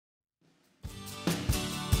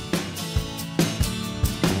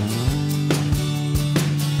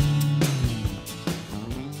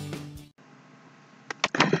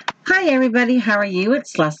Hi everybody, how are you?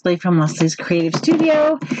 It's Leslie from Leslie's Creative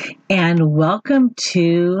Studio and welcome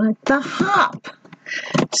to the Hop.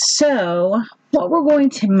 So what we're going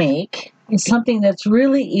to make is something that's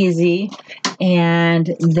really easy and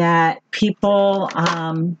that people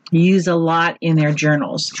use a lot in their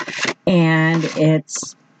journals, and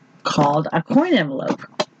it's called a coin envelope.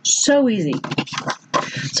 So easy.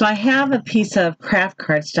 So I have a piece of craft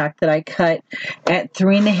cardstock that I cut at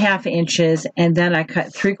 3.5 inches, and then I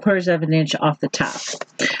cut 3/4 of an inch off the top.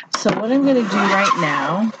 So what I'm going to do right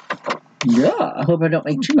now, I hope I don't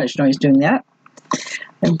make too much noise doing that.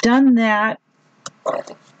 I've done that.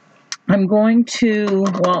 I'm going to,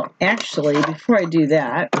 well, actually, before I do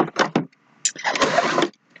that,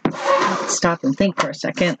 let's stop and think for a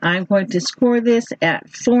second. I'm going to score this at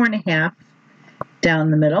 4.5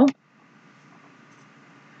 down the middle.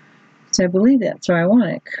 So I believe that's where I want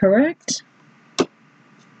it, correct?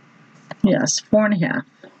 Yes, 4.5.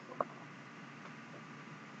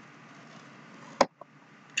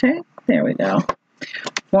 Okay, there we go.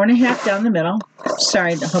 4.5 down the middle.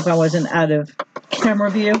 Sorry, I hope I wasn't out of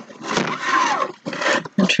camera view.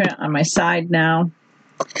 I'm trying on my side now.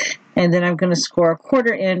 And then I'm going to score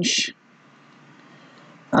 1/4 inch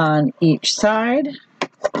on each side.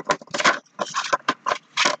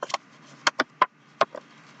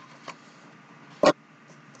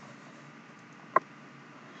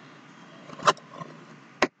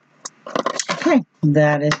 Okay,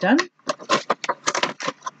 that is done.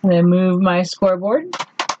 I'm going to move my scoreboard.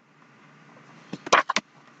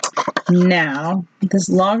 Now, this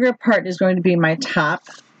longer part is going to be my top.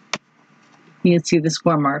 You can see the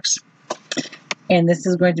score marks. And this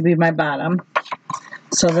is going to be my bottom.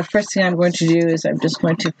 So the first thing I'm going to do is I'm just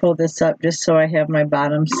going to pull this up just so I have my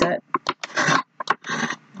bottom set.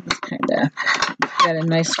 Just kind of got a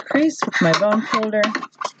nice crease with my bone folder.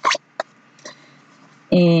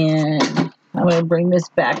 And I'm going to bring this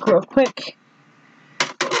back real quick.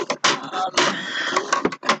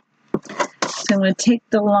 So I'm going to take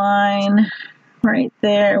the line right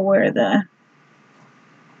there where the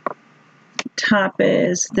top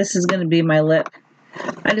is. This is going to be my lip.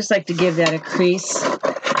 I just like to give that a crease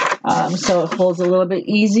so it folds a little bit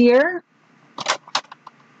easier,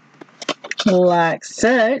 like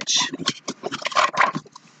such.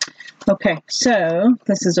 Okay, so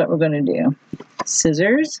this is what we're going to do.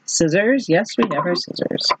 Scissors, scissors, yes, we have our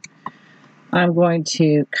scissors. I'm going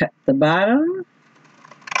to cut the bottom,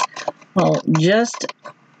 well, just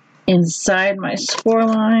inside my score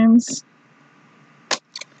lines,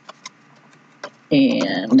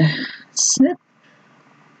 and snip,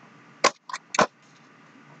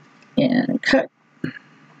 and cut.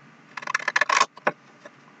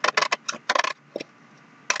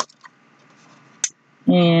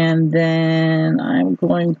 And then I'm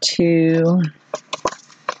going to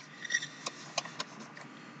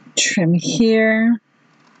trim here,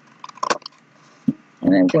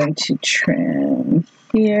 and I'm going to trim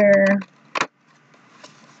here,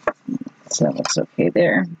 so that looks okay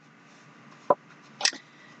there. All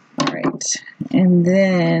right, and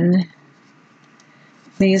then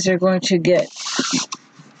these are going to get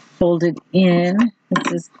folded in.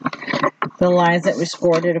 This is the lines that we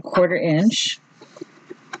scored at 1/4 inch.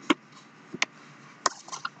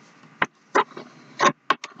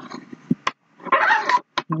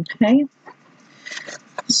 Okay,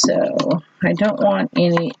 so I don't want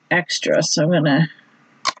any extra, so I'm going to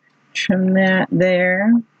trim that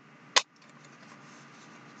there.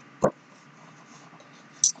 Oh,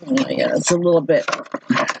 yeah, it's a little bit,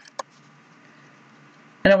 I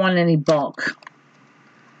don't want any bulk.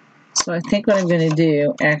 So I think what I'm going to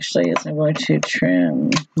do actually is I'm going to trim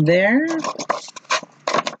there. I'm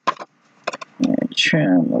going to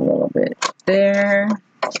trim a little bit there.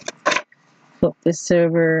 Flip this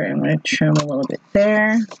over, I'm going to trim a little bit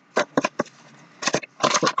there.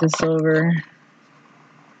 Flip this over,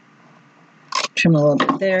 trim a little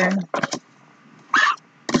bit there.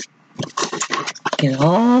 Get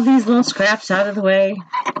all these little scraps out of the way.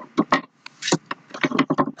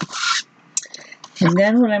 And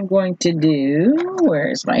then what I'm going to do,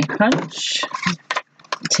 where's my punch?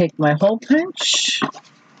 Take my hole punch,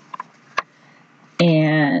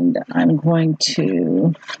 and I'm going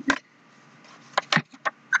to,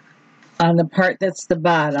 on the part that's the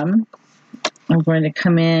bottom, I'm going to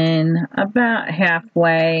come in about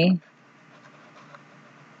halfway.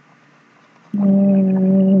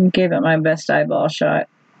 Give it my best eyeball shot.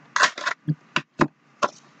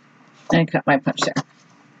 And cut my punch there.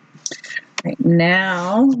 Right,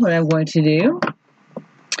 now, what I'm going to do,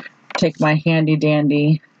 take my handy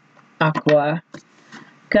dandy aqua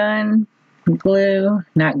gun, glue,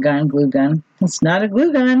 not gun, glue gun. It's not a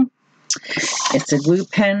glue gun. It's a glue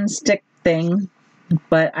pen stick thing,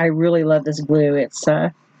 but I really love this glue. It's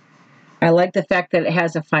I like the fact that it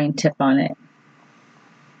has a fine tip on it.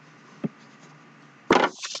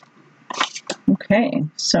 Okay,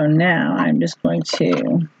 so now I'm just going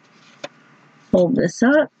to hold this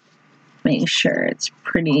up, make sure it's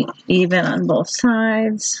pretty even on both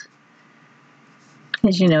sides.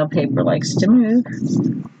 As you know, paper likes to move.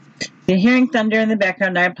 If you're hearing thunder in the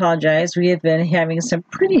background, I apologize. We have been having some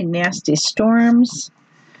pretty nasty storms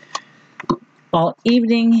all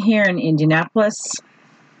evening here in Indianapolis.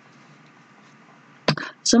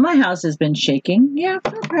 So my house has been shaking, yeah,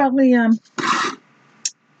 for probably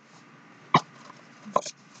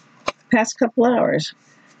past couple hours.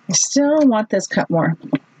 I still want this cut more.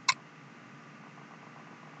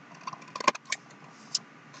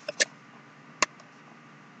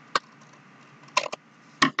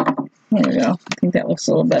 There we go. I think that looks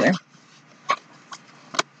a little better.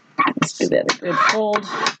 Let's give that a good fold.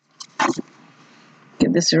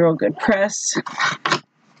 Give this a real good press.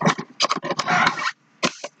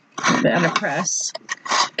 Give that a press.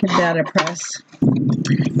 Give that a press.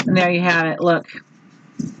 And there you have it. Look.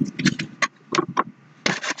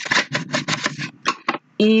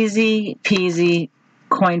 Easy peasy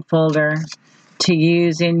coin folder to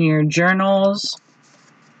use in your journals.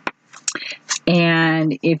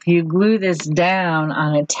 And if you glue this down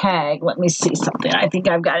on a tag, let me see something. I think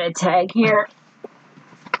I've got a tag here.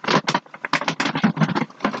 I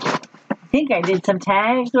think I did some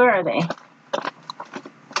tags. Where are they?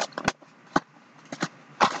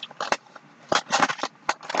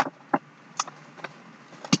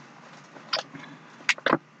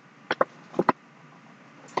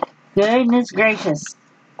 Goodness gracious.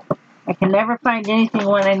 I can never find anything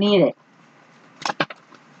when I need it.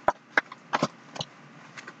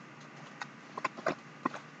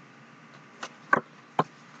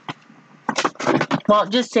 Well,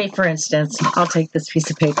 just say for instance, I'll take this piece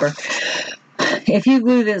of paper. If you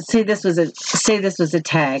glue this, say this was a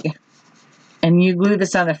tag, and you glue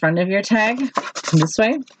this on the front of your tag this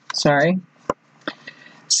way. Sorry.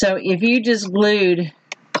 So if you just glued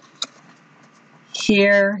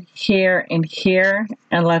here, here, and here,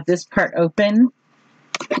 and left this part open,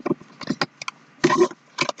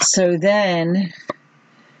 so then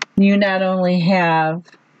you not only have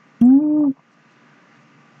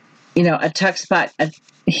a tuck spot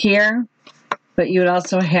here, but you would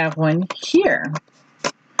also have one here.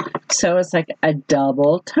 So it's like a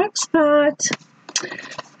double tuck spot.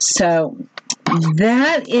 So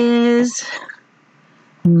that is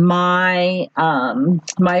my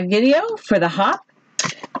my video for the hop.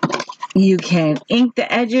 You can ink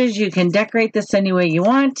the edges. You can decorate this any way you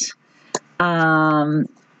want.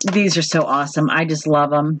 These are so awesome. I just love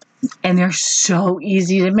them. And they're so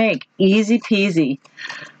easy to make. Easy peasy.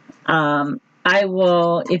 I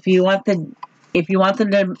will, if you want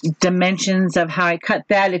the dimensions of how I cut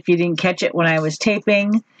that, if you didn't catch it when I was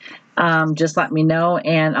taping, just let me know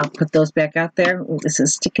and I'll put those back out there. Ooh, this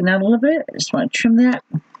is sticking out a little bit. I just want to trim that.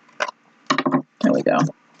 There we go.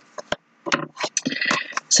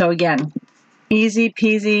 So again, easy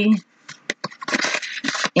peasy.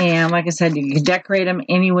 And like I said, you can decorate them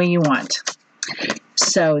any way you want.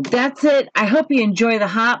 So that's it. I hope you enjoy the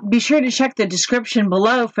hop. Be sure to check the description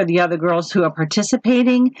below for the other girls who are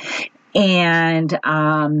participating. And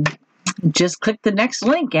just click the next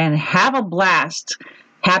link and have a blast.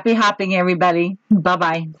 Happy hopping, everybody.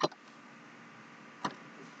 Bye-bye.